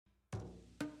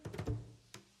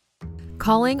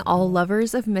Calling all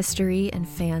lovers of mystery and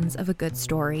fans of a good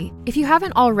story. If you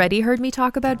haven't already heard me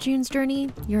talk about June's Journey,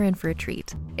 you're in for a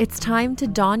treat. It's time to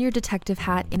don your detective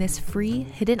hat in this free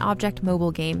hidden object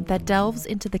mobile game that delves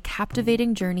into the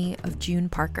captivating journey of June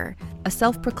Parker, a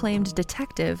self-proclaimed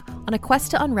detective on a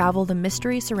quest to unravel the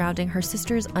mystery surrounding her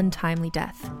sister's untimely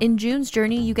death. In June's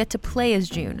Journey, you get to play as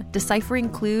June, deciphering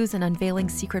clues and unveiling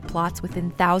secret plots within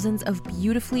thousands of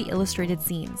beautifully illustrated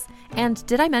scenes. And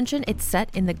did I mention it's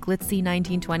set in the glitzy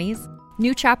 1920s?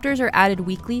 New chapters are added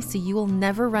weekly, so you will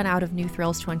never run out of new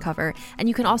thrills to uncover, and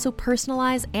you can also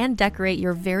personalize and decorate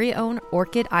your very own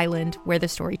Orchid Island where the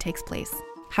story takes place.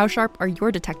 How sharp are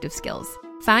your detective skills?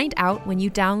 Find out when you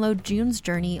download June's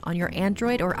Journey on your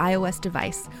Android or iOS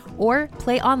device, or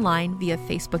play online via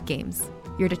Facebook Games.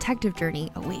 Your detective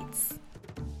journey awaits.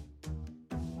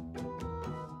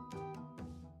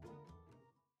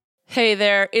 Hey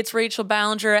there, it's Rachel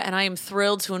Ballinger, and I am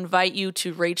thrilled to invite you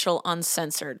to Rachel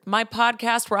Uncensored, my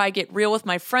podcast where I get real with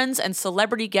my friends and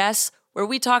celebrity guests, where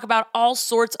we talk about all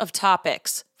sorts of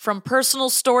topics. From personal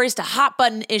stories to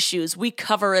hot-button issues, we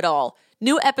cover it all.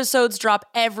 New episodes drop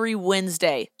every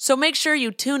Wednesday, so make sure you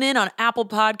tune in on Apple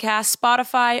Podcasts,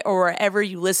 Spotify, or wherever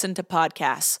you listen to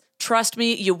podcasts. Trust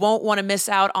me, you won't want to miss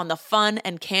out on the fun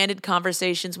and candid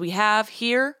conversations we have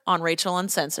here on Rachel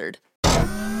Uncensored.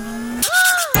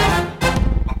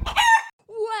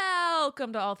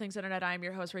 Welcome to All Things Internet. I am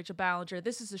your host, Rachel Ballinger.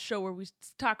 This is a show where we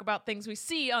talk about things we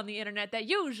see on the internet that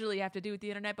usually have to do with the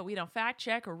internet, but we don't fact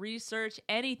check or research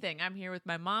anything. I'm here with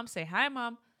my mom. Say hi,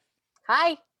 Mom.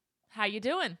 Hi. How you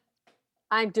doing?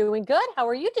 I'm doing good. How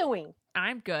are you doing?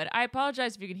 I'm good. I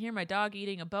apologize if you can hear my dog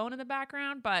eating a bone in the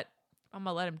background, but I'm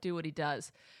going to let him do what he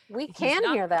does. We can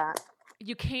hear that.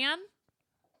 You can?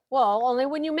 Well, only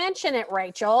when you mention it,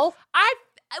 Rachel.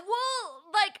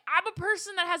 I'm a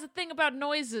person that has a thing about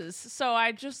noises, so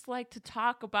I just like to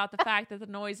talk about the fact that the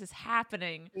noise is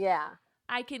happening. Yeah.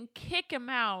 I can kick him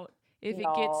out if it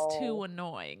gets too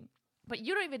annoying. But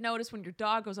you don't even notice when your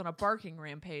dog goes on a barking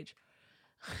rampage.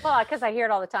 Well, because I hear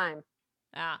it all the time.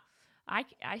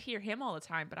 I hear him all the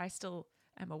time, but I still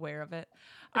am aware of it.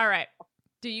 All right.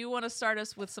 Do you want to start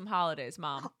us with some holidays,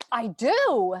 Mom? I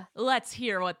do. Let's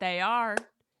hear what they are.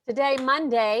 Today,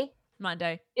 Monday,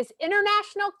 is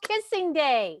International Kissing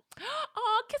Day.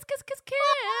 Oh, kiss, kiss, kiss, kiss.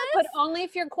 But only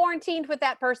if you're quarantined with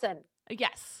that person.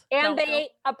 Yes. And they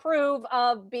approve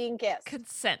of being kissed.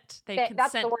 Consent. They consent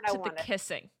that's the word to the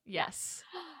kissing. Yes.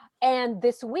 And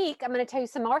this week, I'm going to tell you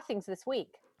some more things this week.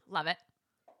 Love it.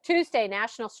 Tuesday,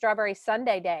 National Strawberry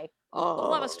Sundae Day.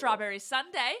 Oh. Love a strawberry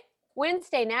sundae.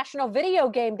 Wednesday, National Video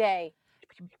Game Day.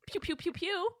 Pew, pew, pew,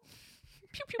 pew.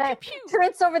 Pew, pew, pew, pew.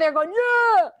 Trent's over there going,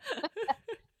 yeah!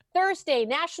 Thursday,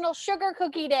 National Sugar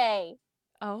Cookie Day.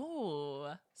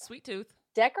 Oh, sweet tooth.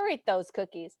 Decorate those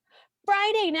cookies.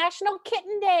 Friday, National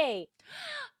Kitten Day.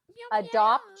 Meow,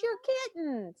 Adopt meow. your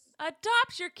kittens.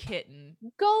 Adopt your kitten.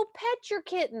 Go pet your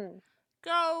kitten.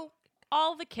 Go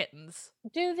all the kittens.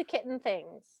 Do the kitten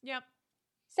things. Yep.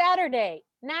 Saturday,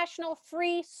 National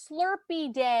Free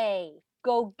Slurpee Day.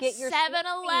 Go get your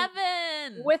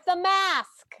 7-Eleven with a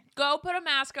mask. Go put a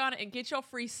mask on and get your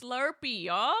free Slurpee,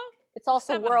 y'all. It's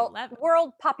also 7-Eleven.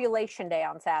 World Population Day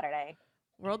on Saturday.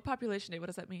 World Population Day. What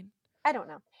does that mean? I don't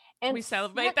know. And we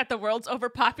celebrate that the world's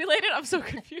overpopulated? I'm so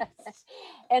confused.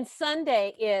 And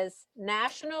Sunday is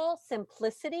National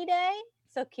Simplicity Day.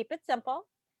 So keep it simple.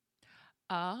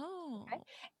 Oh. Okay.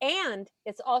 And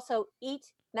it's also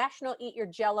National Eat Your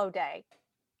Jell-O Day.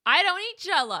 I don't eat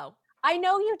Jell-O. I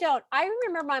know you don't. I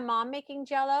remember my mom making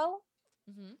Jell-O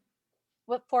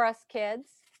for us kids.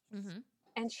 Mm-hmm.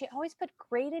 And she always put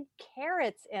grated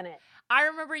carrots in it. I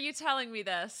remember you telling me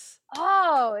this.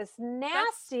 Oh, it's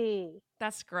nasty.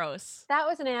 That's gross. That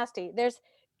was nasty. There's,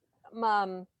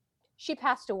 she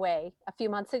passed away a few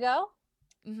months ago.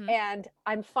 Mm-hmm. And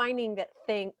I'm finding that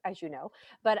thing, as you know,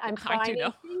 but I'm finding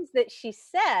things that she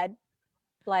said,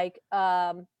 like,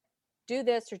 do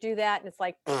this or do that. And it's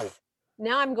like,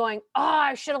 now I'm going,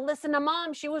 I should have listened to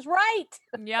Mom. She was right.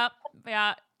 Yep.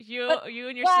 Yeah. You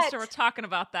and your sister were talking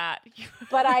about that.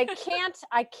 But I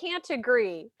can't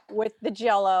agree with the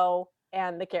Jell-O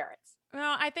and the carrots.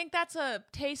 Well, I think that's a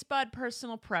taste bud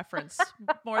personal preference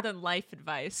more than life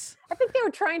advice. I think they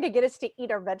were trying to get us to eat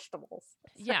our vegetables.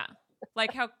 Yeah.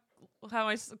 Like how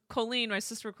Colleen, my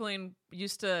sister Colleen,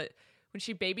 used to, when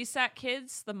she babysat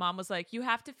kids, the mom was like, you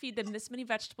have to feed them this many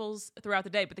vegetables throughout the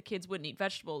day, but the kids wouldn't eat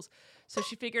vegetables. So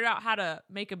she figured out how to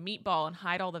make a meatball and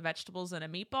hide all the vegetables in a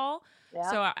meatball. Yeah.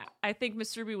 So I think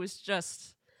Miss Ruby was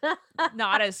just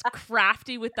not as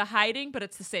crafty with the hiding, but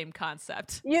it's the same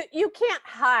concept. You can't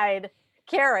hide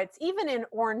carrots, even in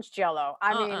orange Jell-O.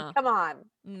 I mean, come on.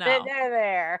 No. They're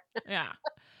there. Yeah.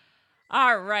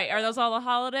 All right. Are those all the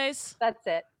holidays? That's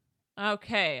it.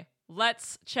 Okay.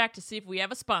 Let's check to see if we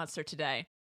have a sponsor today.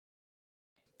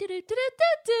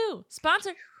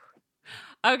 Sponsor.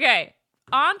 Okay.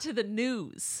 On to the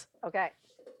news. Okay.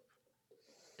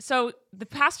 So the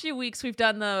past few weeks, we've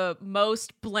done the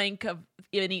most blank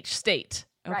in each state.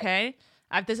 Okay.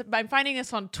 Right. I'm finding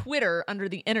this on Twitter under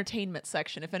the entertainment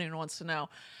section, if anyone wants to know.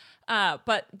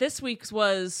 But this week's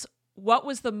was, what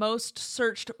was the most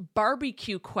searched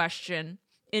barbecue question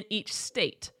in each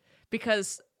state?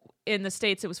 Because in the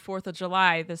States, it was 4th of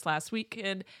July this last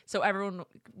weekend. So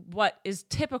what is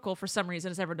typical for some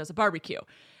reason is everyone does a barbecue.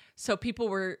 So people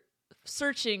were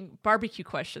searching barbecue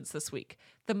questions this week.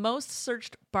 The most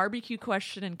searched barbecue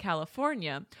question in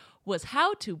California was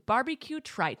how to barbecue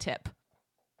tri-tip.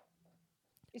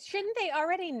 Shouldn't they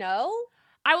already know?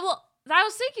 I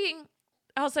was thinking,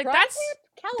 tri-tip?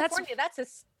 California,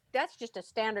 that's just a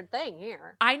standard thing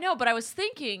here. I know, but I was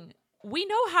thinking, we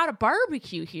know how to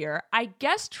barbecue here. I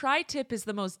guess tri-tip is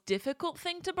the most difficult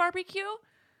thing to barbecue.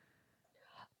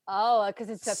 Oh, because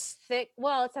it's a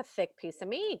thick piece of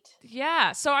meat.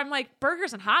 Yeah. So I'm like,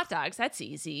 burgers and hot dogs, that's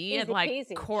easy. And like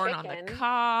peasy. Corn on the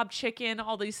cob, chicken,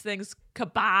 all these things,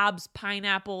 kebabs,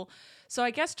 pineapple. So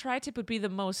I guess tri-tip would be the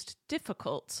most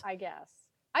difficult. I guess.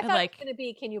 I thought it was going to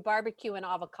be, can you barbecue an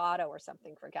avocado or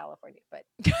something for California? But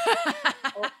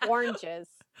or oranges.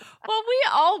 Well, we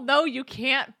all know you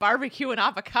can't barbecue an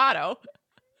avocado.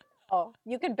 Oh,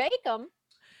 you can bake them.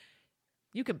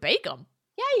 You can bake them?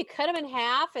 Yeah, you cut them in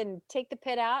half and take the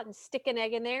pit out and stick an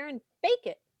egg in there and bake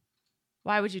it.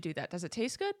 Why would you do that? Does it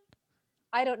taste good?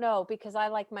 I don't know, because I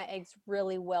like my eggs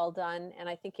really well done, and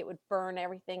I think it would burn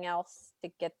everything else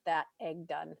to get that egg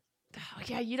done. Oh,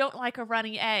 yeah, you don't like a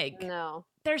runny egg. No.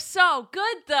 They're so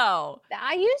good, though.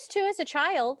 I used to as a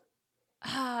child.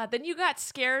 Then you got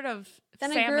scared of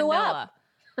then salmonella. I grew up.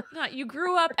 No, you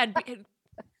grew up and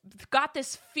got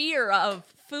this fear of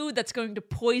food that's going to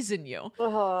poison you.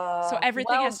 So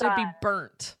everything has to be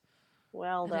burnt.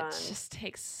 Well done. It just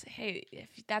takes, hey, if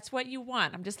that's what you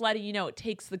want, I'm just letting you know it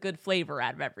takes the good flavor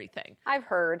out of everything. I've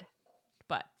heard.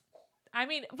 But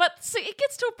see, it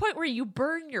gets to a point where you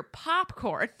burn your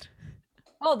popcorn.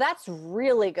 Oh, that's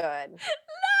really good. No!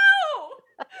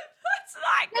 That's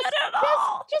not good at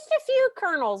all. Just a few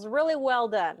kernels, really well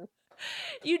done.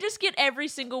 You just get every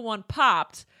single one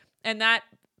popped, and that,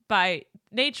 by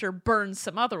nature, burns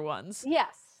some other ones.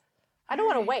 Yes. I don't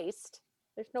want to waste.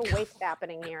 There's no waste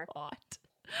happening here. God.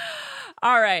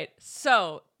 All right.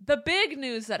 So the big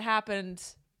news that happened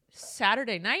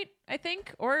Saturday night, I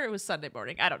think, or it was Sunday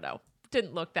morning. I don't know.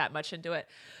 Didn't look that much into it.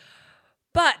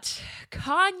 But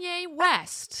Kanye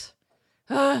West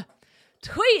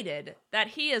tweeted that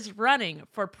he is running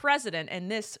for president in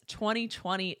this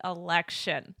 2020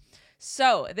 election.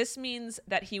 So this means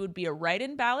that he would be a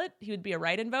write-in ballot. He would be a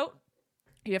write-in vote.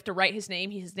 You have to write his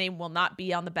name. His name will not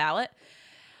be on the ballot.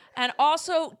 And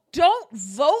also, don't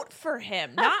vote for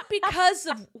him. Not because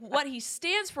of what he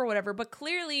stands for or whatever, but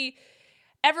clearly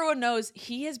everyone knows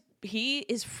he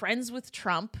is friends with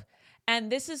Trump.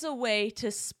 And this is a way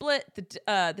to split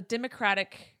the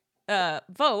Democratic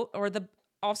vote, or the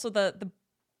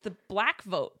black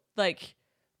vote. Like,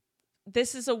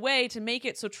 this is a way to make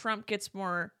it so Trump gets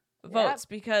more votes. Yep.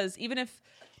 Because even if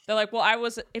they're like, well,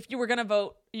 if you were going to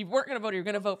vote, you weren't going to vote, you're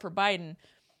going to vote for Biden,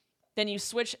 then you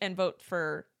switch and vote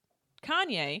for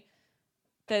Kanye,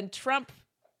 then Trump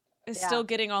is still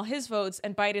getting all his votes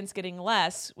and Biden's getting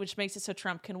less, which makes it so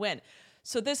Trump can win.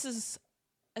 So this is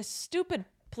a stupid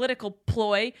political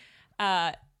ploy.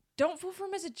 Don't vote for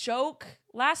him as a joke.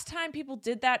 Last time people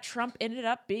did that, Trump ended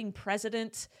up being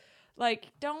president. Like,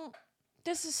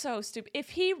 this is so stupid. If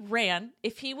he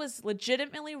was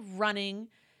legitimately running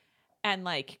and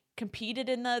like competed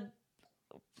in the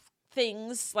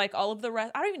things like all of the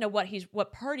rest, I don't even know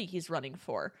what party he's running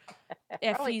for.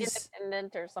 If he's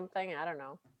independent or something, I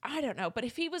don't know. But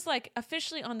if he was like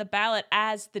officially on the ballot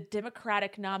as the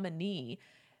Democratic nominee,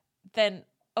 then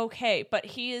okay. But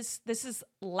this is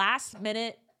last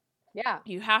minute. Yeah.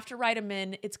 You have to write him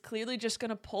in. It's clearly just going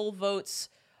to pull votes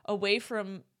away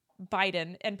from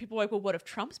Biden. And people are like, well, what if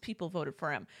Trump's people voted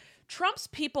for him? Trump's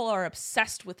people are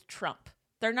obsessed with Trump.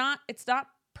 It's not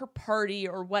per party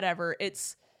or whatever.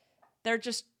 We're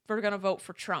going to vote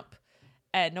for Trump,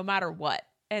 and no matter what.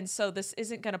 And so this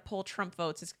isn't going to pull Trump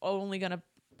votes. It's only going to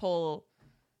pull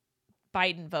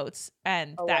Biden votes,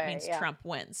 and that means Trump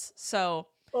wins. So,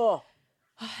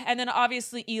 and then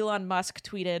obviously Elon Musk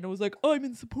tweeted and was like, I'm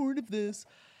in support of this.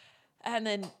 And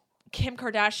then Kim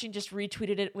Kardashian just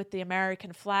retweeted it with the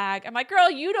American flag. I'm like, girl,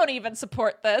 you don't even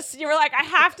support this. You were like, I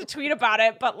have to tweet about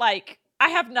it, but like, I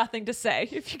have nothing to say.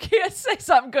 If you can't say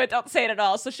something good, don't say it at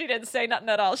all. So she didn't say nothing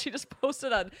at all. She just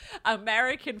posted an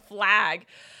American flag.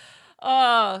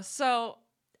 So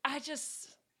I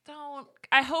just don't.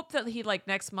 I hope that he like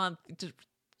next month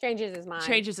changes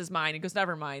his mind. He goes,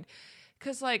 never mind,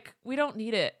 because like we don't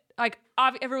need it. Like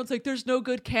everyone's like, there's no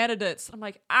good candidates. I'm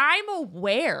like, I'm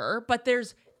aware, but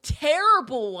there's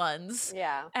terrible ones.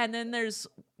 Yeah. And then there's,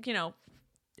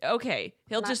 okay,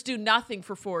 he'll just do nothing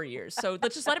for 4 years. So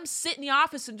let's just let him sit in the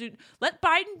office and let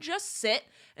Biden just sit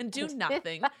and do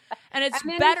nothing. And it's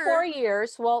better. In 4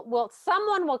 years,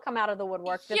 someone will come out of the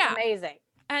woodwork. That's amazing.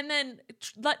 And then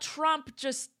let Trump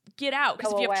just get out.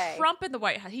 Because if you have Trump in the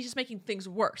White House, he's just making things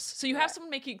worse. So you have someone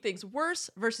making things worse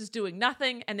versus doing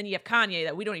nothing. And then you have Kanye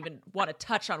that we don't even want to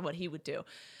touch on what he would do.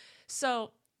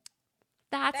 So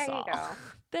that's all.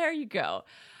 There you go.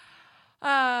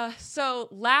 So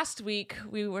last week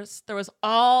there was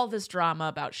all this drama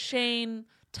about Shane,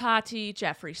 Tati,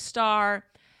 Jeffree Star,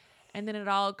 and then it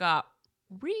all got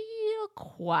real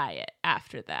quiet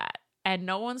after that. And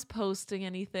no one's posting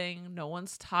anything. No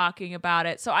one's talking about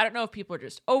it. So I don't know if people are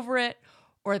just over it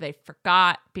or they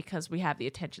forgot because we have the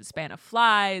attention span of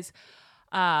flies.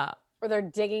 Or they're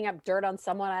digging up dirt on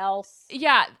someone else.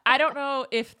 Yeah. I don't know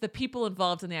if the people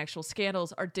involved in the actual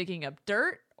scandals are digging up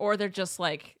dirt or they're just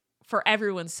like, for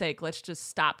everyone's sake, let's just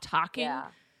stop talking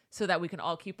so that we can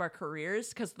all keep our careers.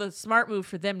 Because the smart move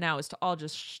for them now is to all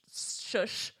just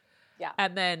shush. Yeah.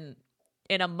 And then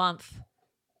in a month,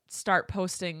 start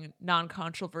posting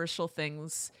non-controversial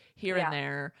things here and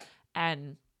there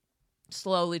and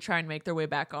slowly try and make their way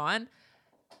back on.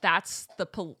 That's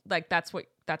that's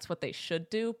what they should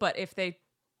do. But if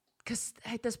because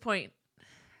at this point, I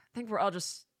think we're all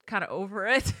just kind of over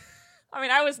it. I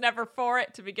mean, I was never for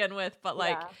it to begin with, but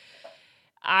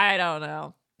I don't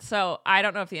know. So I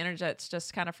don't know if the internet's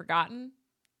just kind of forgotten,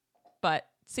 but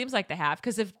it seems like they have.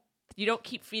 Because if you don't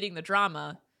keep feeding the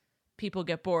drama, people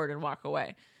get bored and walk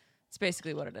away. It's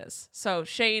basically what it is. So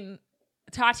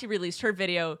Tati released her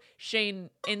video. Shane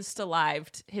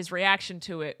Insta-lived his reaction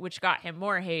to it, which got him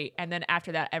more hate. And then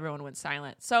after that, everyone went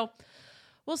silent. So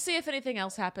we'll see if anything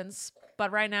else happens.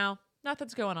 But right now,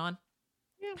 nothing's going on.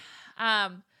 Yeah.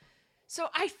 So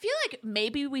I feel like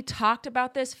maybe we talked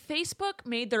about this. Facebook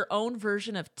made their own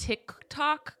version of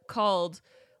TikTok called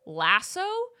Lasso.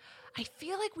 I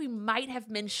feel like we might have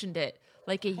mentioned it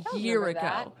like a year ago.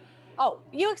 That. Oh,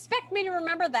 you expect me to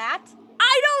remember that?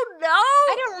 I don't know.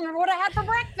 I don't remember what I had for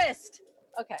breakfast.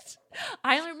 Okay.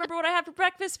 I only remember what I had for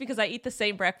breakfast because I eat the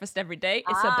same breakfast every day.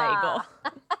 It's a bagel.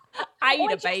 I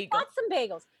eat a bagel. I just bought some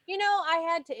bagels. I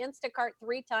had to Instacart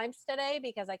 3 times today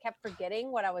because I kept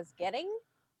forgetting what I was getting.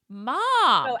 Mom.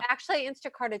 So actually I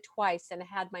Instacarted twice and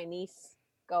had my niece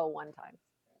go one time.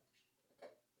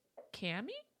 Cammie?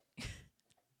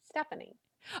 Stephanie.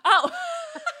 Oh.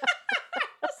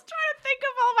 I was trying to think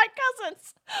of all my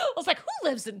cousins. I was like, who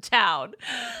lives in town?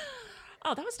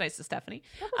 Oh, that was nice to Stephanie.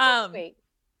 That was so sweet.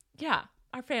 Yeah,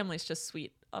 our family's just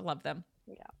sweet. I love them.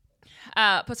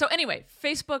 Yeah. But so anyway,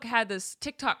 Facebook had this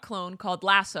TikTok clone called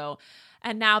Lasso,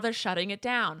 and now they're shutting it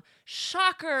down.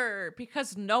 Shocker,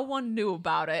 because no one knew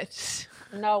about it.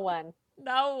 No one.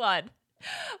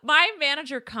 My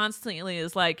manager constantly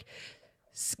is like,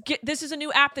 this is a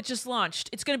new app that just launched.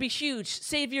 It's going to be huge.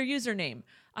 Save your username.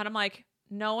 And I'm like,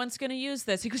 no one's going to use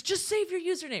this. He goes, just save your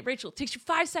username. Rachel, it takes you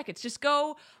 5 seconds. Just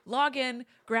go log in,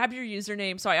 grab your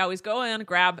username. So I always go in,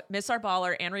 grab Miss Our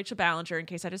Baller and Rachel Ballinger in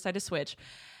case I decide to switch.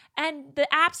 And the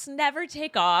apps never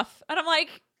take off. And I'm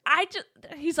like,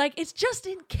 he's like, it's just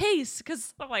in case.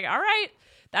 Because I'm like, all right,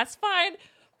 that's fine.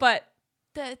 But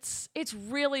it's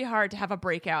really hard to have a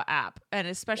breakout app. And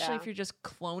especially if you're just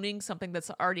cloning something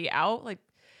that's already out. Like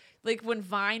when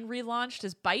Vine relaunched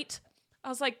as Byte, I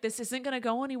was like, this isn't going to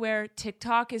go anywhere.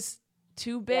 TikTok is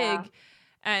too big. Yeah.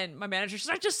 And my manager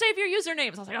said, just save your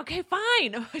usernames. I was like, okay,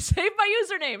 fine. I saved my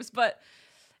usernames. But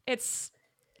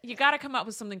you got to come up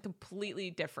with something completely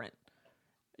different.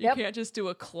 You can't just do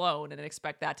a clone and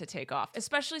expect that to take off,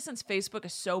 especially since Facebook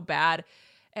is so bad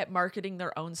at marketing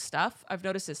their own stuff. I've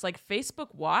noticed this. Like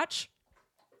Facebook Watch,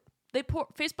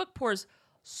 Facebook pours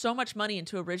so much money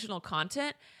into original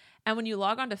content. And when you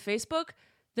log on to Facebook,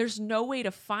 there's no way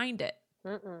to find it.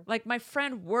 Mm-mm. Like my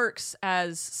friend works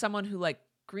as someone who like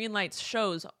greenlights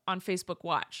shows on Facebook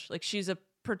Watch. Like she's a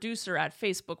producer at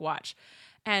Facebook Watch.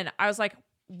 And I was like,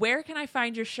 where can I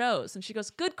find your shows? And she goes,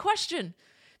 good question.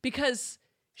 Because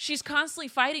she's constantly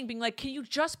fighting, being like, can you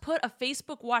just put a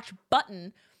Facebook Watch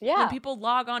button when people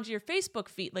log onto your Facebook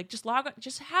feed? Like just log on,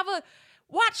 just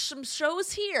watch some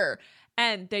shows here.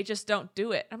 and they just don't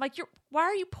do it. I'm like, why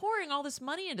are you pouring all this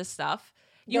money into stuff?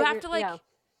 You have to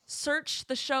search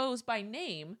the shows by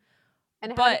name.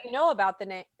 And how do you know about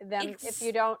them if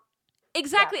you don't?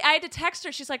 Exactly. Yeah. I had to text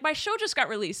her. She's like, my show just got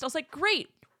released. I was like, great.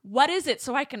 What is it?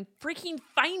 So I can freaking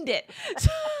find it.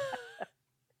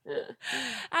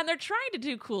 And they're trying to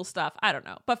do cool stuff. I don't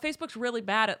know. But Facebook's really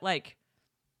bad at like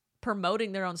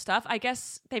promoting their own stuff. I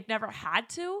guess they've never had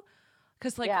to.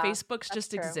 Because Facebook's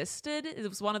just existed. It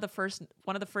was one of the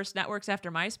first networks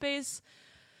after MySpace.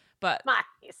 But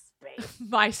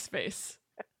MySpace.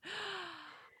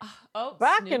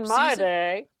 Back in my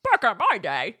day,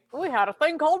 we had a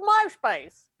thing called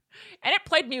MySpace. And it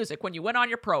played music when you went on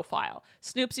your profile.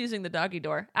 Snoop's using the doggy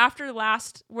door. After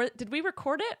did we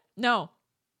record it? No.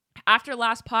 After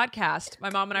last podcast, my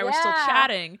mom and I were still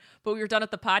chatting, but we were done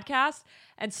with the podcast,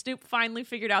 and Snoop finally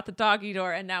figured out the doggy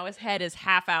door, and now his head is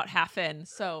half out, half in.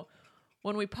 So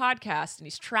when we podcast and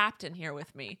he's trapped in here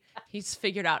with me, he's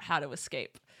figured out how to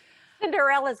escape.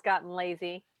 Cinderella's gotten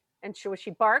lazy, and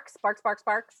she barks.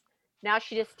 Now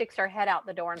she just sticks her head out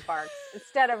the door and barks.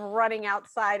 Instead of running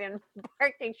outside and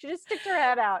barking, she just sticks her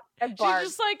head out and barks.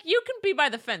 She's just like, you can be by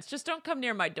the fence. Just don't come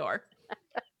near my door.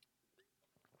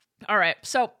 All right.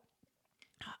 So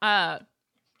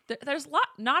there's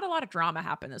not a lot of drama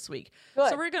happened this week. Good.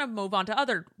 So we're going to move on to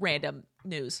other random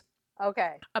news.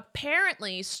 Okay.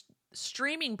 Apparently,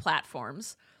 streaming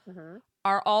platforms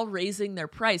are all raising their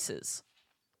prices.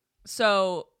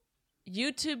 So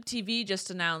YouTube TV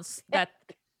just announced that...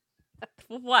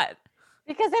 What?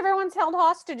 Because everyone's held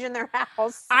hostage in their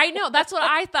house. I know. That's what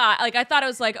I thought. Like, I thought it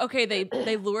was like, okay,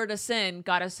 they lured us in,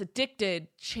 got us addicted,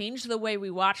 changed the way we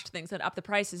watched things, and upped the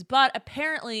prices. But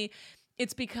apparently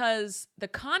it's because the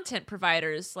content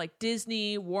providers like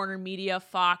Disney, Warner Media,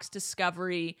 Fox,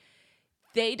 Discovery,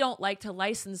 they don't like to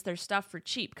license their stuff for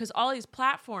cheap because all these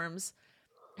platforms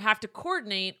have to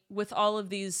coordinate with all of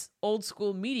these old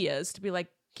school medias to be like,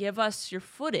 give us your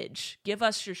footage, give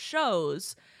us your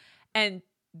shows. And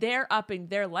they're upping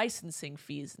their licensing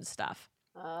fees and stuff.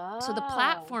 Oh. So the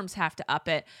platforms have to up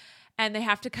it. And they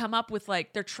have to come up with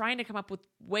they're trying to come up with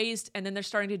ways. And then they're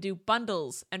starting to do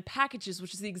bundles and packages,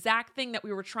 which is the exact thing that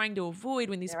we were trying to avoid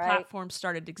when these platforms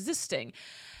started existing.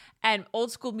 And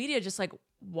old school media just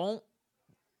won't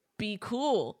be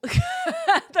cool.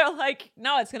 They're like,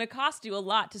 no, it's going to cost you a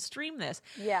lot to stream this.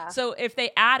 Yeah. So if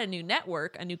they add a new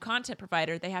network, a new content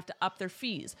provider, they have to up their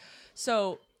fees.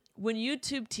 So when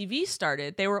YouTube TV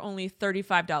started, they were only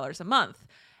 $35 a month,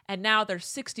 and now they're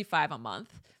 $65 a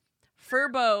month.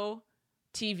 Furbo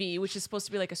TV, which is supposed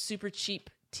to be like a super cheap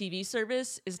TV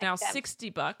service, is now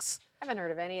 $60. I haven't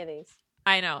heard of any of these.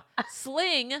 I know.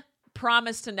 Sling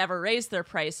promised to never raise their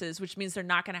prices, which means they're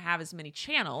not going to have as many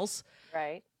channels.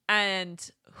 Right. And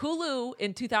Hulu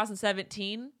in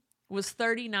 2017 was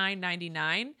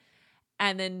 $39.99,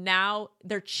 and then now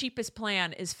their cheapest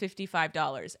plan is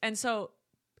 $55. And so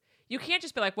you can't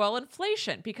just be like, well,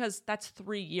 inflation, because that's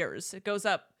 3 years. It goes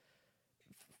up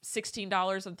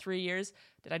 $16 in 3 years.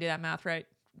 Did I do that math right?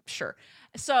 Sure.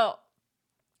 So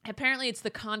apparently it's the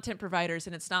content providers,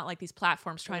 and it's not like these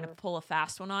platforms trying to pull a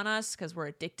fast one on us because we're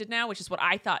addicted now, which is what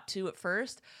I thought too at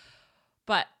first.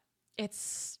 But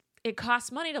it costs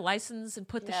money to license and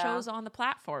put the shows on the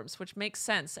platforms, which makes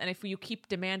sense. And if you keep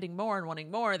demanding more and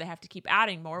wanting more, they have to keep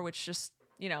adding more, which just,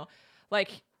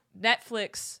 like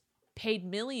Netflix paid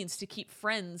millions to keep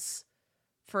Friends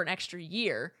for an extra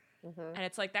year. And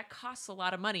it's like, that costs a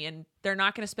lot of money, and they're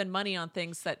not going to spend money on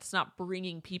things that's not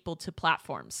bringing people to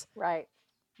platforms. Right.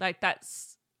 Like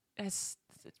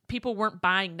people weren't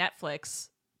buying Netflix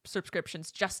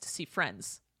subscriptions just to see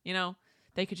Friends.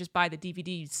 They could just buy the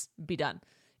DVDs and be done.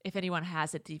 If anyone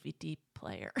has a DVD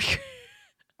player.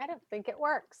 I don't think it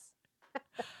works.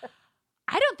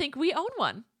 I don't think we own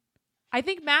one. I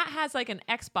think Matt has like an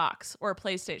Xbox or a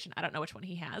PlayStation. I don't know which one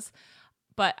he has,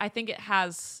 but I think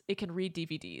it can read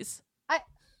DVDs.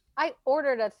 I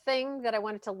ordered a thing that I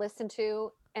wanted to listen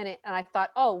to, and I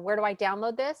thought, oh, where do I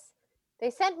download this?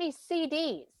 They sent me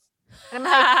CDs. And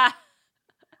I'm like,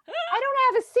 I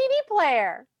don't have a CD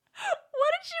player.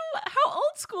 How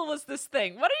old school was this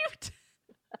thing? What are you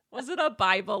was it a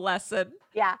Bible lesson?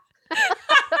 Yeah.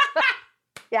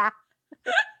 Yeah.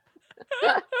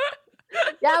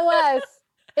 Yeah, it was.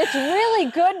 It's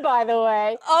really good, by the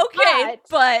way. Okay,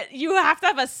 but you have to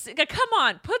have come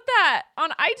on, put that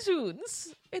on iTunes.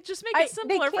 It just makes it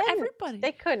simpler for everybody.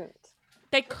 They couldn't.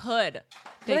 They could.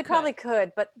 They probably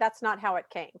could, but that's not how it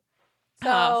came.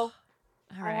 So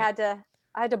I had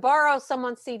to borrow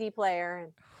someone's CD player,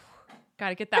 and got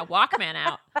to get that Walkman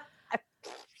out.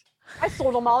 I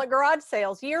sold them all at garage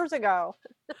sales years ago.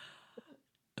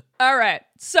 All right.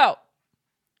 So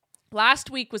last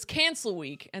week was cancel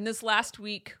week, and this last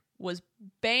week was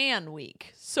ban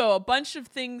week. So a bunch of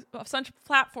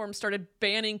platforms started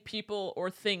banning people or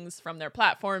things from their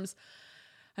platforms.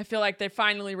 I feel like they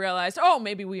finally realized, oh,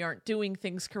 maybe we aren't doing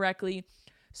things correctly.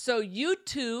 So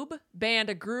YouTube banned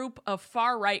a group of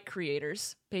far-right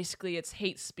creators. Basically, it's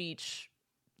hate speech,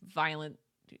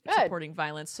 supporting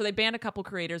violence. So they banned a couple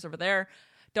creators over there.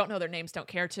 Don't know their names, don't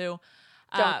care to.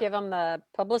 Don't give them the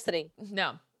publicity.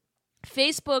 No.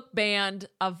 Facebook banned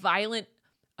a violent,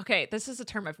 okay, this is a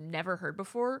term I've never heard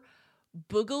before,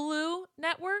 Boogaloo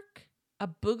network? A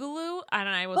Boogaloo? And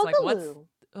I was like, what's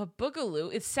a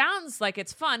Boogaloo? It sounds like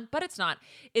it's fun, but it's not.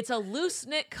 It's a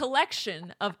loose-knit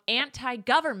collection of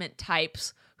anti-government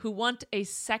types who want a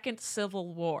second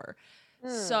civil war.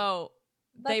 So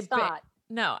That's not.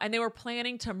 No, and they were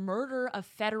planning to murder a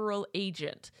federal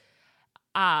agent.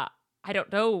 I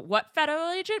don't know what federal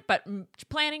agent, but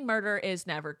planning murder is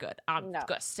never good. I'm going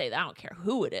to say that. I don't care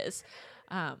who it is.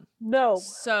 No.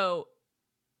 So,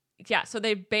 yeah, so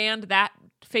they banned that.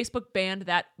 Facebook banned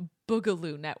that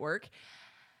Boogaloo network.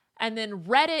 And then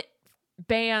Reddit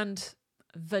banned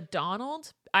the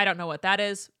Donald. I don't know what that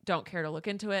is. Don't care to look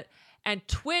into it. And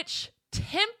Twitch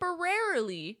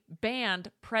temporarily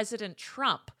banned President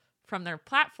Trump from their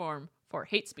platform for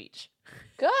hate speech.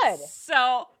 Good.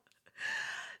 So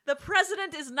the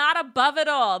president is not above it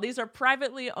all. These are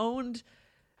privately owned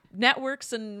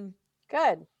networks and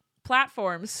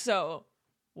platforms. So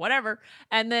whatever.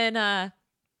 And then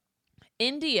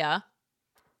India,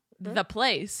 the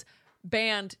place,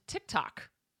 banned TikTok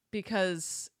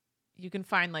because you can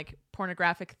find like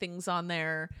pornographic things on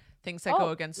there, things that go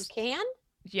against. You can?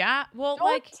 Yeah. Well,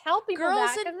 Don't like tell people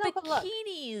girls that, in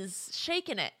bikinis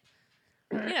shaking it.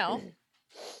 You know,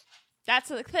 that's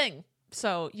the thing.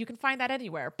 So you can find that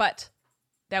anywhere, but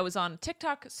that was on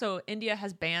TikTok. So India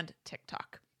has banned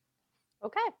TikTok.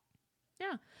 Okay.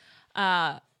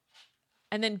 Yeah.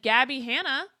 And then Gabby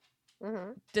Hanna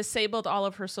disabled all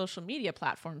of her social media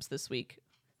platforms this week.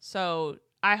 So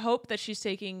I hope that she's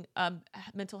taking a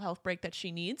mental health break that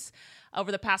she needs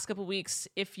over the past couple weeks.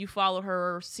 If you follow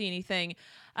her or see anything,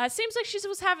 it seems like she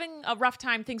was having a rough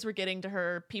time. Things were getting to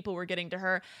her. People were getting to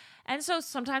her. And so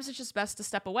sometimes it's just best to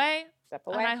step away.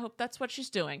 And I hope that's what she's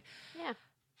doing. Yeah.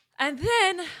 And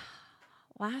then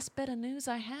last bit of news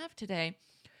I have today.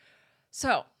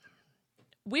 So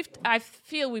I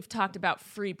feel we've talked about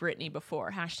Free Britney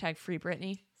before. # Free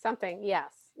Britney. Something.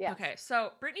 Yes. Yes. Okay.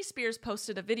 So Britney Spears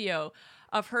posted a video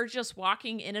of her just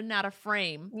walking in and out of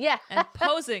frame. Yeah. And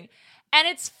posing. And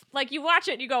it's like you watch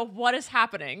it and you go, what is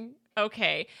happening?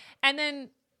 Okay. And then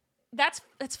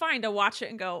it's fine to watch it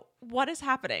and go, what is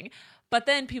happening? But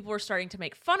then people were starting to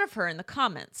make fun of her in the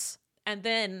comments. And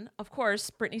then, of course,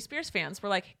 Britney Spears fans were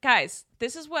like, guys,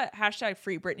 this is what #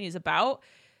 Free Britney is about.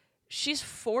 She's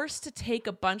forced to take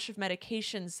a bunch of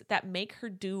medications that make her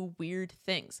do weird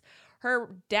things.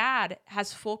 Her dad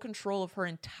has full control of her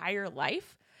entire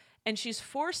life, and she's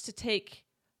forced to take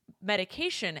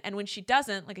medication. And when she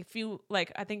doesn't,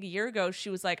 I think a year ago, she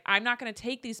was like, I'm not going to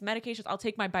take these medications. I'll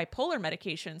take my bipolar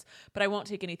medications, but I won't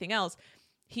take anything else.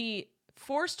 He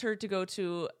forced her to go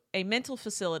to a mental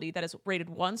facility that is rated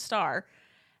 1 star,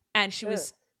 and she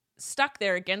was stuck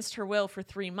there against her will for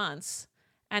 3 months.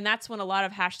 And that's when a lot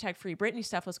of # Free Britney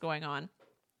stuff was going on.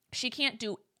 She can't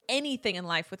do anything in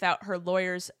life without her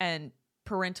lawyers and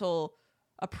parental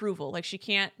approval. Like, she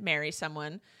can't marry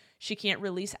someone. She can't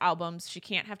release albums. She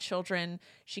can't have children.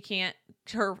 She can't,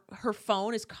 her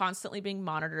phone is constantly being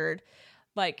monitored.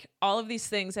 Like, all of these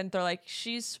things. And they're like,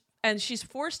 she's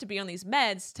forced to be on these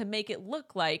meds to make it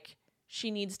look like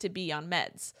she needs to be on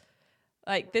meds.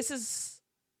 Like,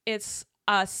 it's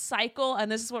a cycle.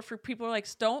 And this is what for people are like,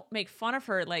 don't make fun of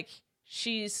her. Like,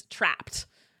 she's trapped.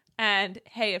 And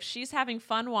hey, if she's having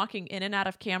fun walking in and out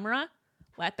of camera,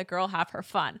 let the girl have her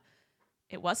fun.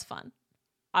 It was fun.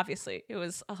 Obviously, it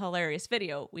was a hilarious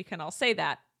video. We can all say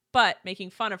that. But making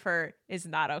fun of her is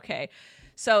not okay.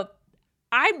 So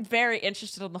I'm very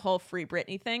interested in the whole Free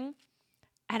Britney thing.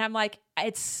 And I'm like,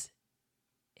 I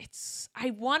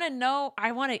want to know.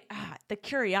 The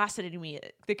curiosity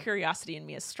in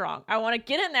me is strong. I want to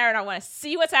get in there and I want to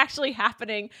see what's actually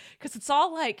happening, because it's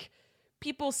all like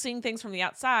people seeing things from the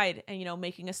outside and,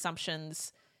 making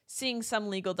assumptions, seeing some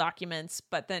legal documents,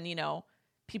 but then,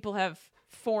 people have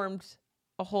formed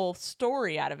a whole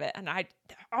story out of it. And I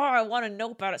want to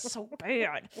know about it so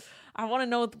bad. I want to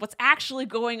know what's actually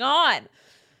going on.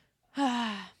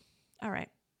 All right.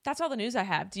 That's all the news I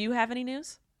have. Do you have any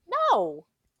news? No.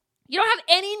 You don't have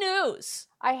any news.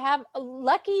 I have.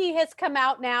 Lucky has come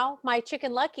out now. My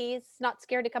chicken Lucky is not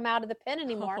scared to come out of the pen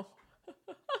anymore.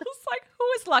 was like, who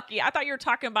is lucky? I thought you were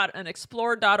talking about an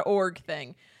explore.org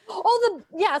thing. Oh,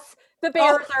 the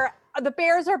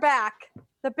bears are back.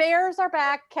 The bears are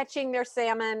back catching their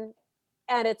salmon,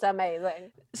 and it's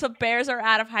amazing. So bears are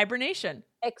out of hibernation.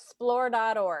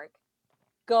 Explore.org.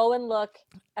 Go and look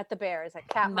at the bears at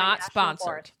Katmai Not National sponsored.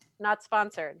 Forest. Not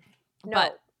sponsored. No,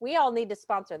 But we all need to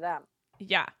sponsor them.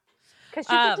 Yeah. Because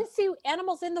you get to see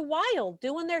animals in the wild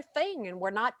doing their thing, and we're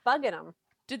not bugging them.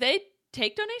 Do they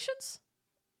take donations?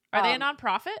 Are they a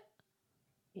nonprofit?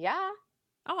 Yeah.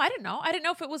 Oh, I didn't know. I didn't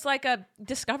know if it was like a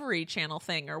Discovery Channel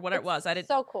thing or what it was. I didn't.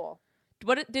 So cool.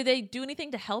 Do they do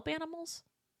anything to help animals?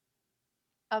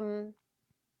 Yeah.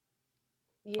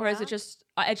 Or is it just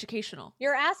educational?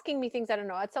 You're asking me things I don't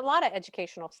know. It's a lot of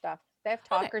educational stuff. They have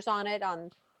talkers on it.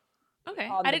 Okay.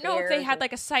 I didn't know if they had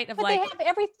like a site of they have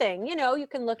everything. You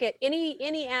can look at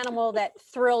any animal that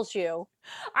thrills you.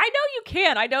 I know you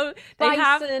can. I know they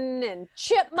bison and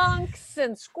chipmunks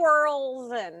and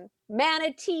squirrels and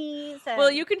manatees.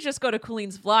 Well, you can just go to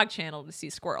Colleen's vlog channel to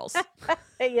see squirrels.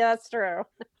 Yeah, that's true.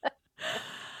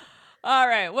 All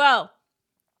right. Well,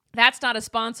 that's not a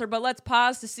sponsor, but let's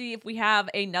pause to see if we have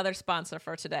another sponsor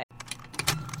for today.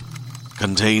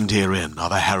 Contained herein are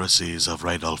the heresies of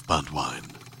Radolf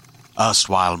Burntwine,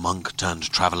 erstwhile monk turned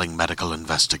traveling medical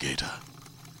investigator.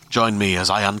 Join me as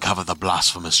I uncover the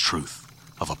blasphemous truth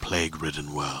of a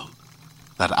plague-ridden world,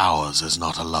 that ours is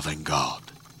not a loving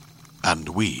God, and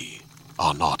we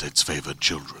are not its favored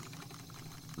children.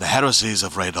 The heresies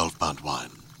of Radolf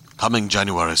Burntwine, coming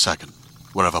January 2nd,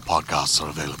 wherever podcasts are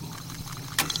available.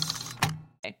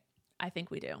 I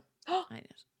think we do.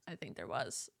 I think there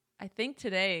was. I think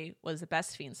today was the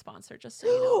Best Fiend sponsor, just so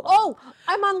you know. Oh,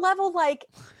 I'm on level like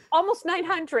almost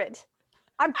 900.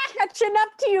 I'm catching up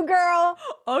to you, girl.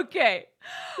 Okay.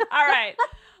 All right.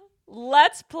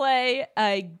 Let's play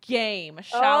a game,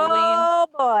 shall we? Oh,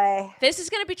 boy. This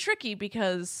is going to be tricky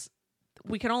because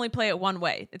we can only play it one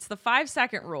way. It's the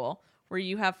 5-second rule where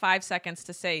you have 5 seconds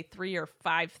to say three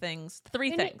things.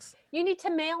 You need to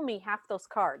mail me half those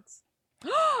cards.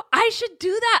 I should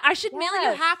do that. I should mail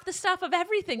you half the stuff of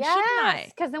everything, shouldn't I?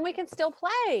 Because then we can still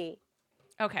play.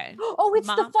 Okay. Oh, it's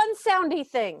the fun soundy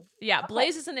thing. Yeah, okay.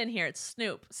 Blaze isn't in here. It's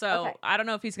Snoop. So I don't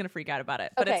know if he's going to freak out about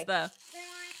it, but it's the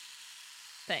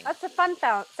thing. That's a fun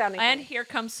sounding and thing. Here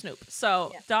comes Snoop.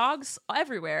 So dogs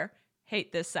everywhere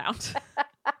hate this sound.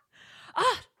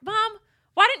 Mom,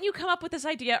 why didn't you come up with this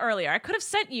idea earlier? I could have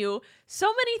sent you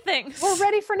so many things. We're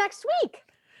ready for next week.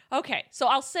 Okay, so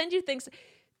I'll send you things.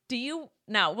 In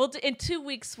 2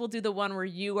 weeks, we'll do the one where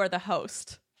you are the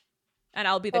host and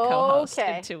I'll be the co-host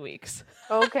in 2 weeks.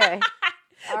 Okay.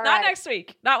 Not next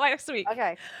week.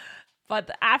 Okay. But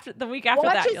the week after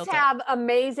that, you'll have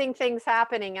amazing things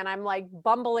happening and I'm like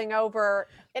bumbling over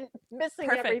and missing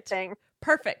everything.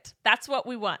 Perfect. That's what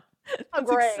we want. Oh,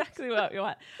 great. Exactly what we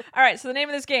want. All right. So the name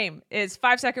of this game is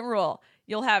 5-second rule.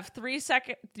 You'll have 5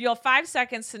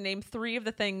 seconds to name 3 of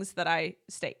the things that I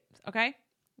state. Okay.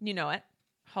 You know it.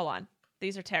 Hold on.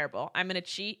 These are terrible. I'm going to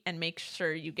cheat and make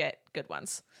sure you get good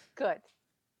ones. Good.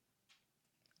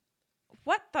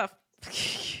 What the?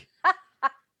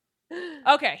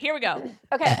 Okay, here we go.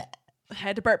 Okay. I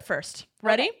had to burp first.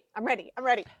 Ready? Okay. I'm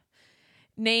ready.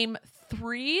 Name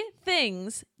 3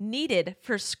 things needed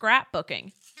for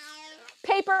scrapbooking.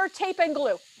 Paper, tape, and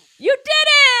glue. You did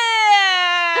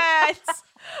it!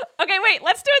 Okay, wait.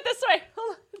 Let's do it this way.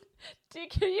 Hold on.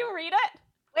 Can you read it?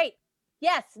 Wait.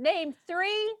 Yes. Name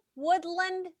 3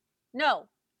 woodwind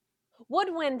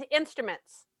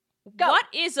instruments. Go. What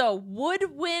is a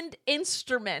woodwind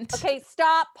instrument? Okay,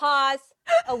 stop, pause.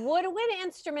 A woodwind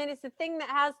instrument is the thing that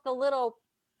has the little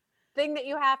thing that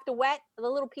you have to wet, the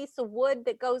little piece of wood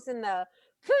that goes in the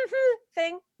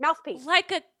thing, mouthpiece.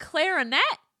 Like a clarinet?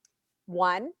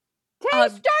 1.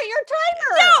 Start your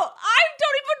timer. No, I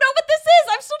don't even know what this is.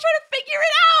 I'm still trying to figure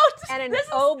it out. And an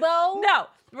oboe? No,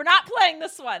 we're not playing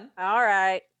this one. All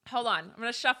right. Hold on. I'm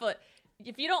going to shuffle it.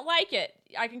 If you don't like it,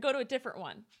 I can go to a different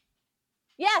one.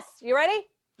 Yes. You ready?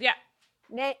 Yeah.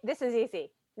 This is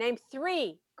easy. Name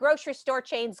 3 grocery store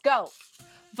chains. Go.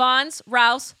 Vaughn's,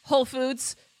 Rouse, Whole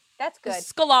Foods. That's good.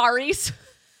 Scolari's.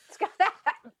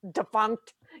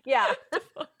 Defunct. Yeah.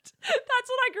 Defunct. That's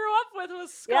what I grew up with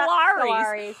was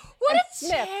Scolari's.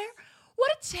 Yeah,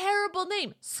 What a terrible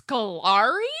name.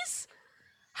 Scolari's?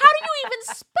 How do you even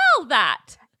spell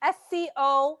that? Scolari.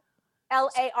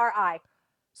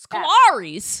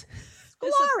 Scolari's.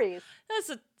 Scolari's. That's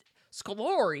a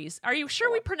Scolari's. Are you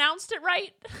sure we pronounced it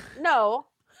right? No.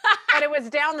 But it was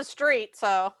down the street,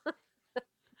 so.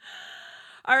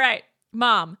 All right,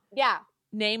 Mom. Yeah.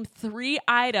 Name 3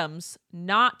 items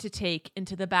not to take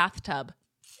into the bathtub.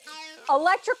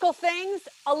 Electrical things,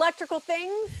 and electrical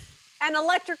things.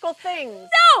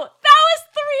 No, that was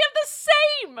 3 of the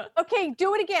same. Okay,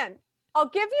 do it again. I'll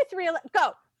give you 3.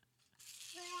 Go.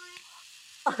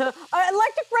 An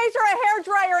electric razor, a hair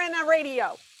dryer, and a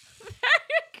radio. There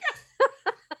you go.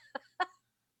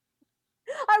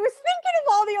 I was thinking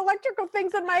of all the electrical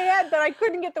things in my head, but I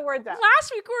couldn't get the words out.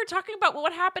 Last week we were talking about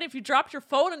what happened if you dropped your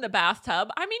phone in the bathtub.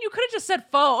 I mean, you could have just said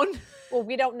phone. Well,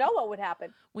 we don't know what would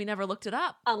happen. We never looked it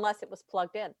up. Unless it was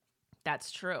plugged in. That's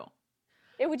true.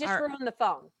 It would just ruin the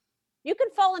phone. You can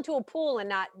fall into a pool and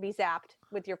not be zapped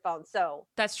with your phone, so.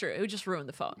 That's true. It would just ruin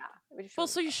the phone. Yeah, well,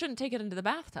 so you shouldn't take it into the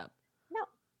bathtub. No.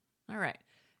 All right.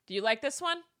 Do you like this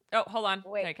one? Oh, hold on.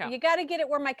 Wait, you got to get it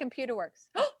where my computer works.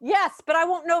 Yes, but I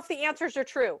won't know if the answers are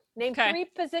true. Name 3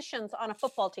 positions on a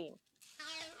football team.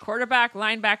 Quarterback,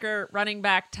 linebacker, running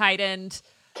back, tight end.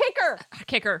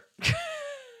 Kicker.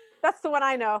 That's the one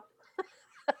I know.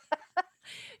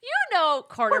 You know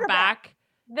quarterback.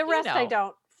 The rest I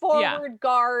don't. Forward,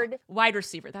 guard. Wide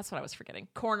receiver. That's what I was forgetting.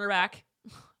 Cornerback.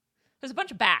 There's a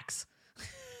bunch of backs.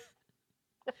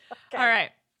 Okay. All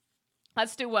right.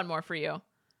 Let's do one more for you.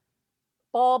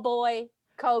 Ball boy,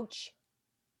 coach.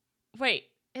 Wait,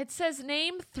 it says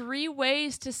name 3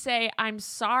 ways to say I'm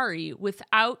sorry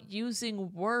without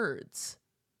using words.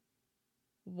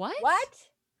 What?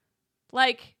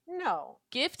 Like, no.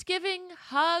 Gift giving,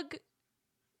 hug.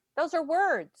 Those are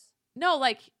words. No,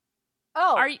 like,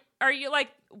 are you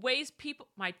like ways people,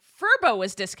 my Furbo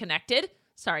was disconnected.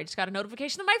 Sorry, I just got a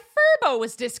notification that my Furbo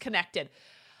was disconnected.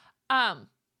 I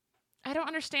don't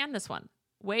understand this one.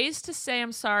 Ways to say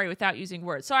I'm sorry without using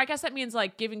words. So I guess that means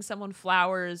like giving someone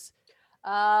flowers.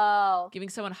 Oh. Giving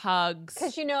someone hugs.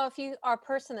 Because, if you are a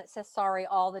person that says sorry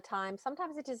all the time,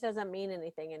 sometimes it just doesn't mean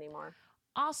anything anymore.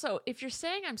 Also, if you're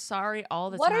saying I'm sorry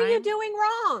all the time. What are you doing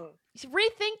wrong?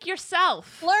 Rethink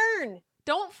yourself. Learn.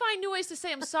 Don't find new ways to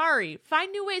say I'm sorry.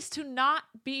 Find new ways to not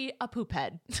be a poop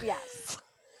head. Yes.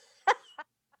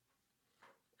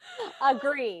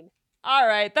 Agreed. All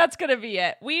right, that's going to be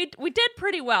it. We did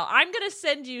pretty well. I'm going to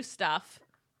send you stuff.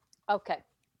 Okay.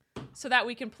 So that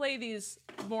we can play these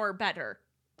more better.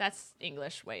 That's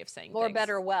English way of saying more things.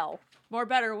 Better well. More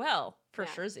better well, for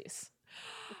surezies.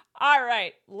 All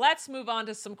right, let's move on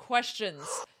to some questions.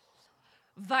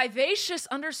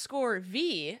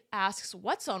 Vivacious_V asks,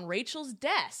 what's on Rachel's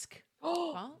desk?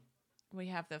 Well, we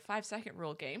have the 5-second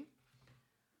rule game.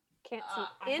 Can't see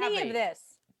any of this.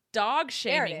 Dog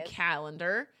shaming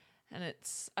calendar. And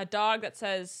it's a dog that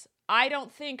says, I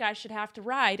don't think I should have to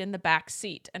ride in the back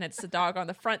seat. And it's the dog on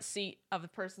the front seat of the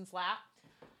person's lap.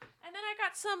 And then I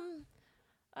got some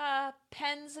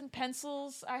pens and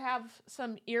pencils. I have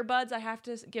some earbuds I have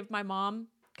to give my mom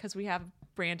because we have a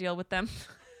brand deal with them.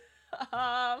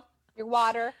 Your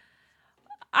water.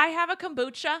 I have a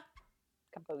kombucha.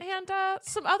 And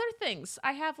some other things.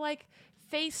 I have like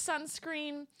face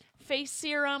sunscreen, face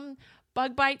serum,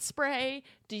 bug bite spray,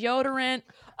 deodorant,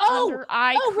 under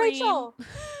eye cream. Rachel.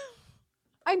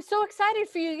 I'm so excited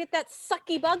for you to get that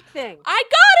sucky bug thing. I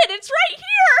got it. It's right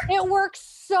here. It works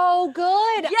so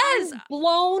good. Yes. I'm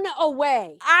blown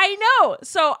away. I know.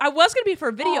 So I was going to be for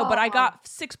a video, but I got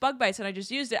 6 bug bites and I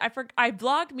just used it. I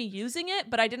vlogged me using it,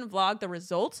 but I didn't vlog the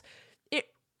results. It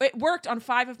worked on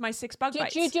 5 of my 6 bug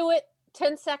bites. Did you do it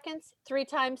 10 seconds, 3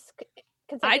 times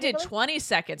consecutively? I did 20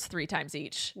 seconds 3 times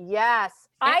each. Yes.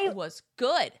 It was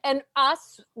good. And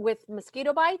us with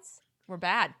mosquito bites. We're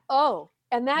bad. Oh,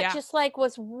 and that just like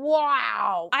was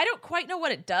wow. I don't quite know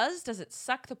what it does. Does it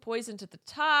suck the poison to the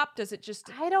top? Does it just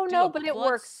I don't know, but it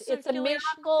works. It's a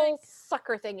miracle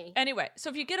sucker thingy. Anyway, so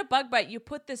if you get a bug bite, you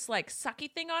put this like sucky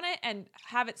thing on it and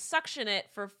have it suction it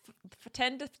for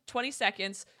 10 to 20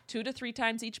 seconds, 2 to 3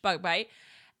 times each bug bite,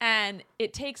 and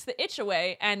it takes the itch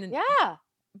away and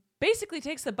basically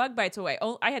takes the bug bites away.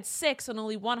 I had 6 and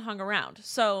only 1 hung around.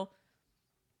 So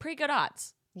pretty good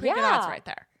odds. Pretty good odds right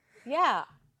there. Yeah.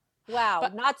 Wow.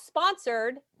 But, not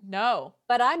sponsored. No.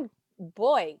 But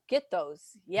get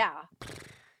those. Yeah.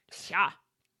 Yeah.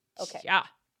 Okay. Yeah.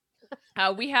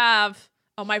 We have,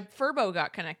 my Furbo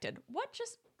got connected.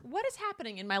 What is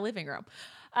happening in my living room?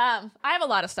 I have a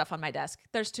lot of stuff on my desk.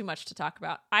 There's too much to talk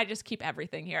about. I just keep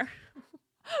everything here.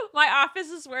 My office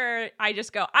is where I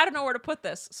just go, I don't know where to put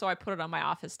this. So I put it on my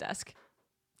office desk.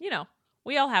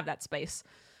 We all have that space.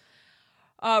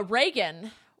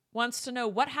 Reagan wants to know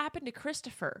what happened to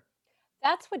Christopher.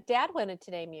 That's what Dad wanted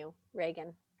to name you,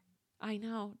 Reagan. I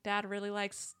know. Dad really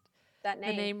likes that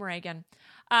name. The name Reagan.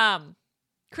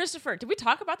 Christopher, did we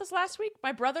talk about this last week?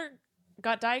 My brother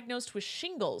got diagnosed with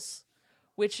shingles,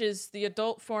 which is the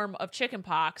adult form of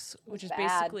chickenpox, which is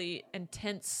basically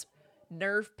intense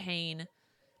nerve pain.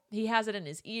 He has it in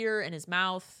his ear and his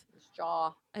mouth.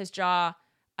 His jaw.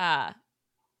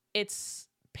 It's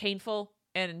painful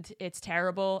and it's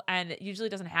terrible, and it usually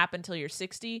doesn't happen until you're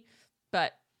 60.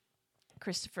 But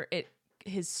Christopher,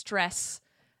 his stress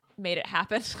made it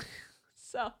happen.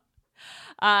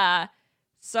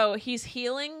 So he's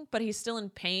healing, but he's still in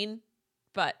pain.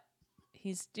 But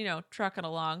he's, trucking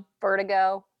along.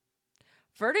 Vertigo,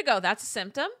 that's a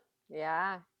symptom?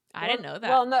 Yeah. I didn't know that.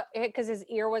 Well, no, because his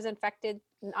ear was infected.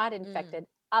 Not infected.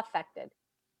 Affected.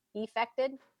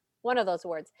 Effected? One of those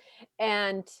words.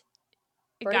 And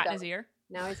it got in his ear?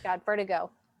 Now he's got vertigo.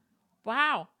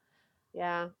 Wow.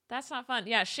 Yeah. That's not fun.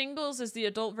 Yeah, shingles is the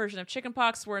adult version of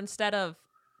chickenpox, where instead of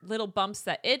little bumps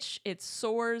that itch, it's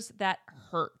sores that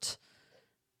hurt.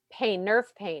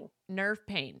 Nerve pain.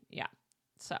 Yeah.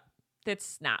 So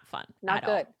it's not fun. Not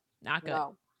good. Not good.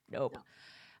 No. Nope. No.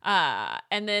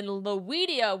 And then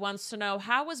Luidia wants to know,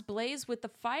 how was Blaze with the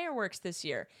fireworks this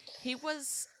year?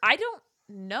 I don't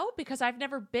know, because I've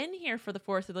never been here for the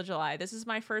 4th of July. This is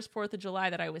my first 4th of July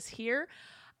that I was here.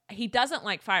 He doesn't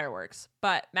like fireworks,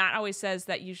 but Matt always says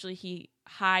that usually he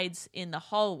hides in the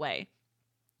hallway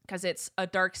because it's a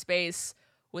dark space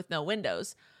with no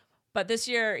windows. But this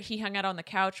year he hung out on the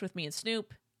couch with me and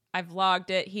Snoop. I vlogged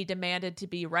it. He demanded to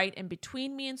be right in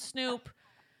between me and Snoop.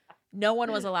 No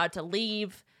one was allowed to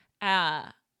leave.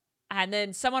 And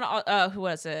then someone, who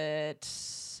was it?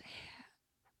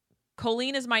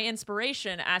 Colleen is my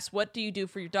inspiration, asked, what do you do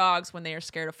for your dogs when they are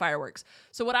scared of fireworks?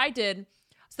 So what I did,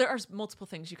 so there are multiple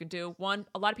things you can do. One,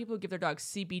 a lot of people give their dogs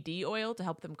CBD oil to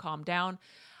help them calm down.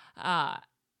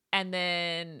 And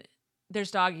then there's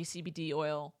doggy CBD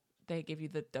oil. They give you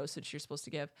the dosage you're supposed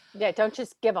to give. Yeah, don't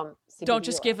just give them CBD Don't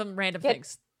just oil. give them random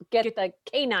things. Get the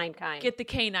canine kind. Get the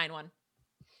canine one.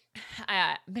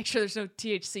 Make sure there's no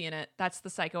THC in it. That's the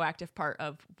psychoactive part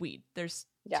of weed. There's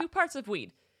 2 parts of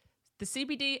weed. The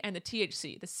CBD and the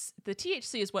THC. The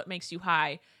THC is what makes you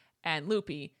high and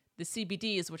loopy. The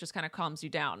CBD is what just kind of calms you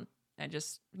down and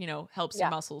just, helps your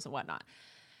muscles and whatnot.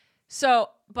 So,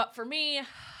 but for me,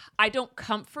 I don't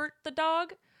comfort the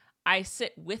dog. I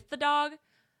sit with the dog.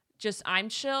 I'm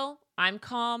chill. I'm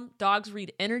calm. Dogs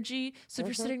read energy. So if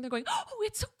you're sitting there going, oh,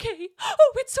 it's okay.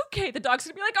 Oh, it's okay. The dog's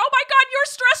going to be like, oh my God, you're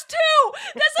stressed too.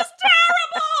 This is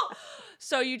terrible.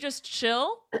 So you just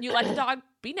chill. You let the dog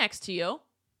be next to you.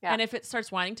 Yeah. And if it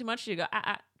starts whining too much, you go,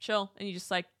 chill. And you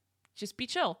just be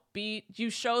chill. You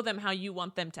show them how you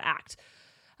want them to act.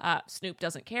 Snoop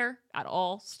doesn't care at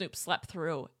all. Snoop slept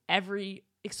through every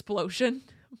explosion.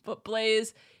 But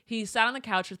Blaze, he sat on the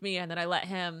couch with me, and then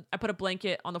I put a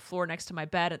blanket on the floor next to my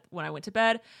bed when I went to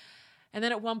bed. And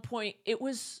then at one point, it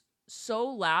was so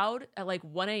loud at like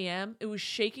 1 a.m. It was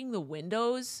shaking the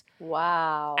windows.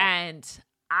 Wow. And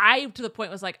I, to the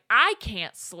point, was like, I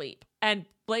can't sleep. And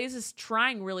Blaze is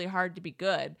trying really hard to be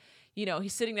good.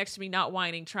 He's sitting next to me, not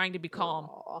whining, trying to be calm.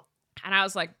 Aww. And I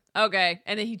was like, okay.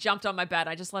 And then he jumped on my bed.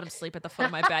 I just let him sleep at the foot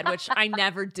of my bed, which I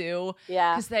never do.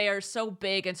 Yeah. Because they are so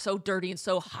big and so dirty and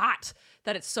so hot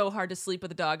that it's so hard to sleep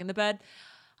with a dog in the bed.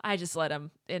 I just let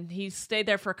him. And he stayed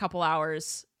there for a couple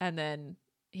hours. And then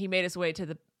he made his way to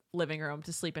the living room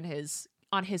to sleep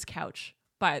on his couch.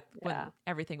 But when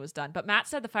everything was done. But Matt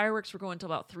said the fireworks were going until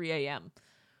about 3 a.m.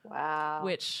 Wow.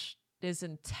 Which is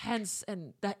intense.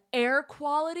 And the air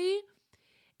quality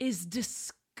is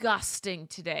disgusting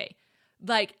today.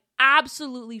 Like,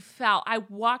 absolutely foul. I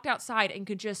walked outside and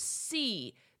could just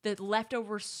see the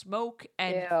leftover smoke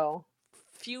and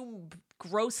fume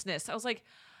grossness. I was like,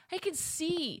 I can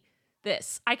see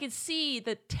this. I can see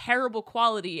the terrible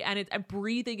quality, and I'm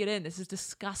breathing it in. This is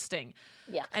disgusting.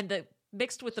 Yeah. And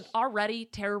mixed with the already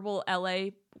terrible LA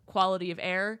quality of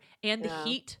air and the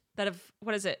heat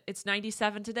what is it? It's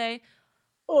 97 today.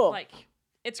 Oh. Like,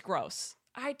 it's gross.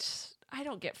 I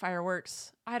don't get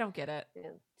fireworks. I don't get it.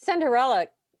 Yeah. Cinderella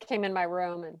came in my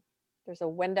room, and there's a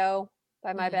window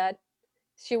by my bed.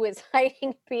 She was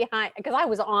hiding behind, because I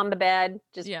was on the bed,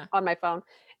 just on my phone.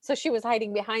 So she was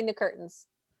hiding behind the curtains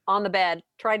on the bed,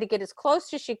 tried to get as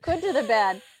close as she could to the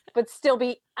bed, but still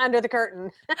be under the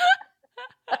curtain.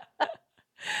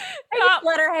 I just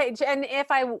let her hide. And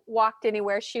if I walked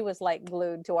anywhere, she was like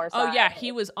glued to our side. Oh yeah,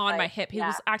 he was on my hip. He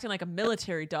was acting like a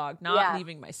military dog, not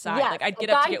leaving my side. Yeah, like I'd get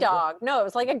up to get dog. No, it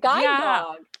was like a guide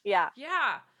dog. Yeah.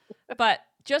 Yeah. But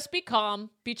just be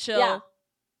calm, be chill. Yeah.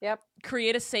 Yep.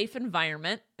 Create a safe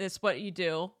environment. It's what you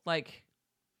do. Like,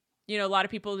 a lot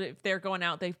of people, if they're going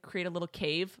out, they create a little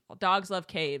cave. Dogs love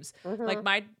caves. Mm-hmm. Like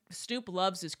my Snoop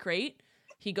loves his crate.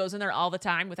 He goes in there all the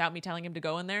time without me telling him to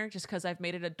go in there, just because I've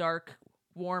made it a dark,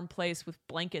 warm place with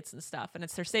blankets and stuff, and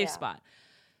it's their safe spot.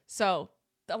 So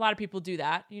a lot of people do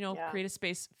that, create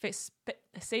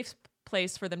a safe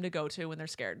place for them to go to when they're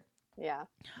scared. Yeah.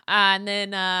 And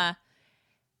then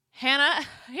Hannah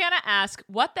asked,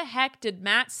 what the heck did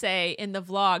Matt say in the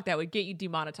vlog that would get you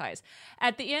demonetized?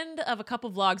 At the end of a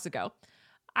couple vlogs ago,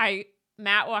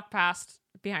 Matt walked past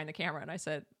behind the camera and I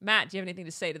said, Matt, do you have anything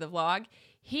to say to the vlog?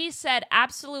 He said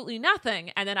absolutely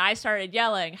nothing. And then I started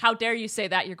yelling, how dare you say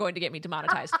that? You're going to get me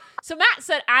demonetized. So Matt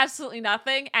said absolutely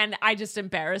nothing. And I just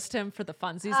embarrassed him for the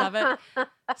funsies of it.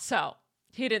 So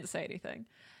he didn't say anything.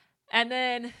 And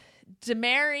then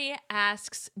Demary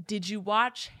asks, did you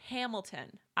watch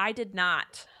Hamilton? I did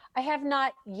not. I have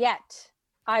not yet.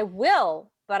 I will,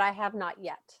 but I have not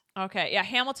yet. Okay. Yeah.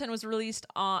 Hamilton was released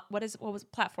on, what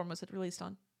platform was it released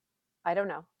on? I don't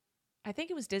know. I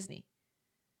think it was Disney.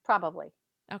 Probably.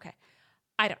 Okay.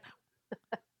 I don't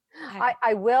know.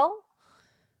 I will,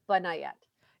 but not yet.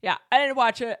 Yeah, I didn't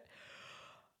watch it.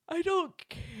 I don't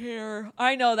care.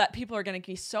 I know that people are going to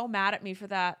be so mad at me for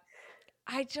that.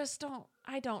 I just don't.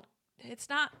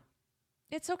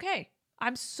 It's okay.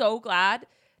 I'm so glad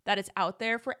that it's out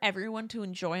there for everyone to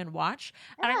enjoy and watch.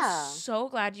 Yeah. And I'm so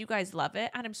glad you guys love it.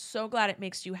 And I'm so glad it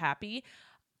makes you happy.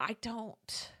 I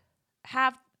don't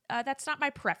have... that's not my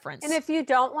preference. And if you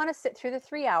don't want to sit through the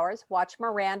 3 hours, watch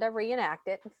Miranda reenact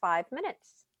it in 5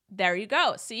 minutes. There you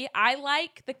go. See, I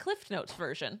like the Cliff Notes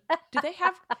version. Do they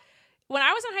have... When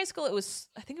I was in high school,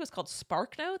 I think it was called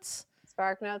Spark Notes.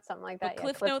 Spark Notes, something like that. But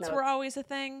Cliff Notes were always a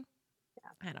thing. Yeah.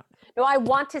 I don't know. No, I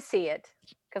want to see it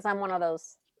because I'm one of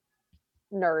those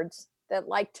nerds that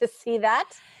like to see that.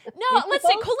 No, let's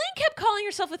see. Colleen kept calling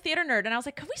herself a theater nerd, and I was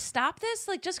like, "Can we stop this?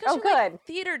 Like, just because you like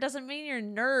theater doesn't mean you're a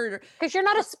nerd." Because you're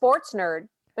not a sports nerd,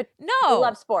 but no, you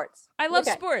love sports. I love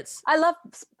sports. I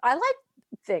like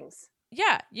things.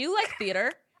 Yeah, you like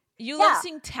theater. You love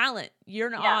seeing talent. You're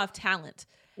in awe of talent.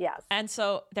 Yes, and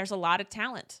so there's a lot of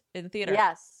talent in theater.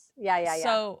 Yes, yeah.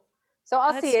 So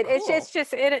I'll see it. Cool. It's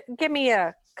just give me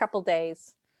a couple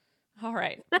days. All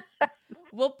right.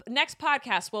 Next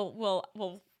podcast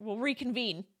we'll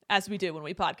reconvene as we do when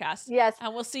we podcast. Yes.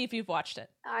 And we'll see if you've watched it.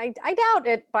 I doubt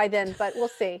it by then, but we'll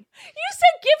see. You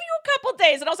said give you a couple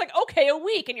days and I was like, okay, a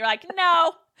week. And you're like,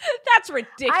 no, that's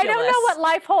ridiculous. I don't know what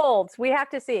life holds. We have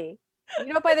to see.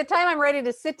 By the time I'm ready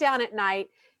to sit down at night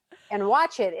and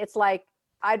watch it, it's like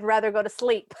I'd rather go to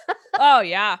sleep. Oh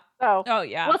yeah. Oh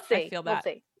yeah. We'll see. I feel that.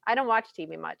 We'll see. I don't watch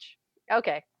TV much.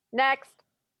 Okay. Next.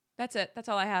 That's it. That's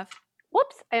all I have.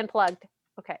 Whoops. I unplugged.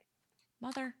 Okay.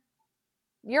 Mother.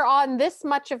 You're on this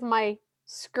much of my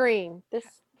screen. Am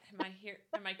I here?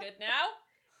 Am I good now?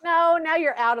 No, now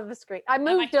you're out of the screen. I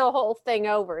moved the whole thing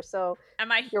over, so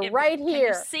you're right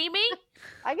here. Can you see me?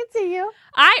 I can see you.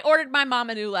 I ordered my mom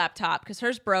a new laptop because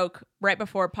hers broke right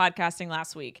before podcasting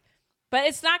last week. But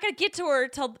it's not going to get to her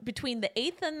till between the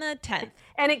 8th and the 10th.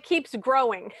 And it keeps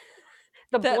growing.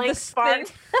 The blank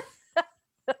spot.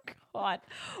 God.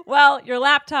 Well, your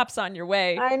laptop's on your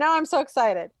way. I know. I'm so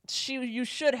excited. You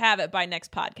should have it by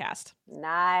next podcast.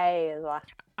 Nice.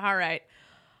 All right.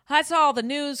 That's all the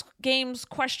news, games,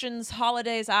 questions,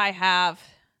 holidays I have.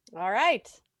 All right.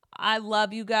 I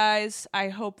love you guys. I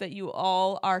hope that you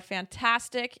all are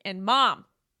fantastic. And Mom,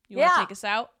 you want to take us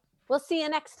out? We'll see you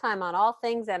next time on All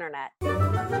Things Internet.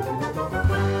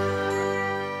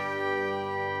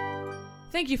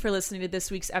 Thank you for listening to this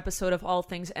week's episode of All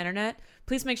Things Internet.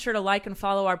 Please make sure to like and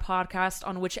follow our podcast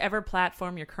on whichever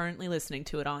platform you're currently listening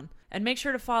to it on. And make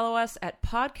sure to follow us at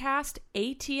Podcast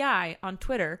ATI on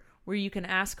Twitter, where you can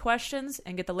ask questions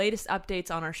and get the latest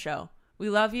updates on our show. We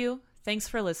love you. Thanks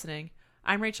for listening.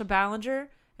 I'm Rachel Ballinger,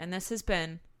 and this has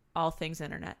been All Things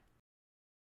Internet.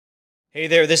 Hey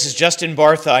there, this is Justin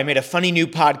Bartha. I made a funny new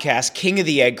podcast, King of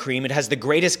the Egg Cream. It has the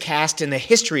greatest cast in the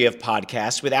history of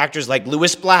podcasts with actors like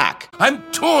Louis Black. I'm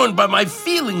torn by my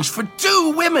feelings for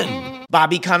two women.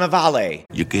 Bobby Cannavale.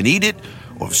 You can eat it,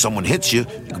 or if someone hits you,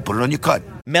 you can put it on your cut.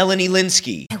 Melanie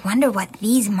Linsky. I wonder what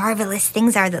these marvelous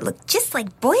things are that look just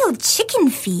like boiled chicken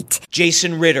feet.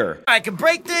 Jason Ritter. I can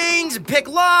break things and pick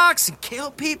locks and kill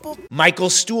people. Michael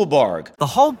Stuhlbarg. The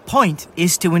whole point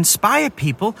is to inspire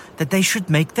people that they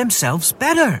should make themselves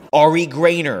better. Ari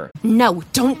Grainer. No,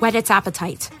 don't whet its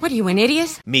appetite. What are you, an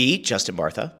idiot? Me, Justin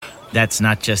Bartha. That's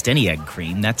not just any egg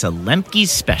cream, that's a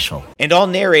Lemke's special. And all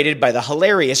narrated by the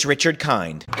hilarious Richard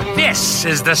Kind. This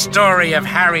is the story of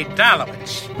Harry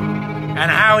Dalowitz and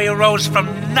how he rose from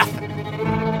nothing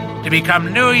to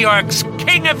become New York's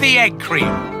King of the Egg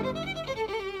Cream.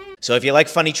 So if you like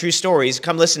funny true stories,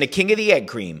 come listen to King of the Egg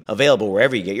Cream, available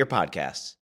wherever you get your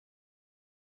podcasts.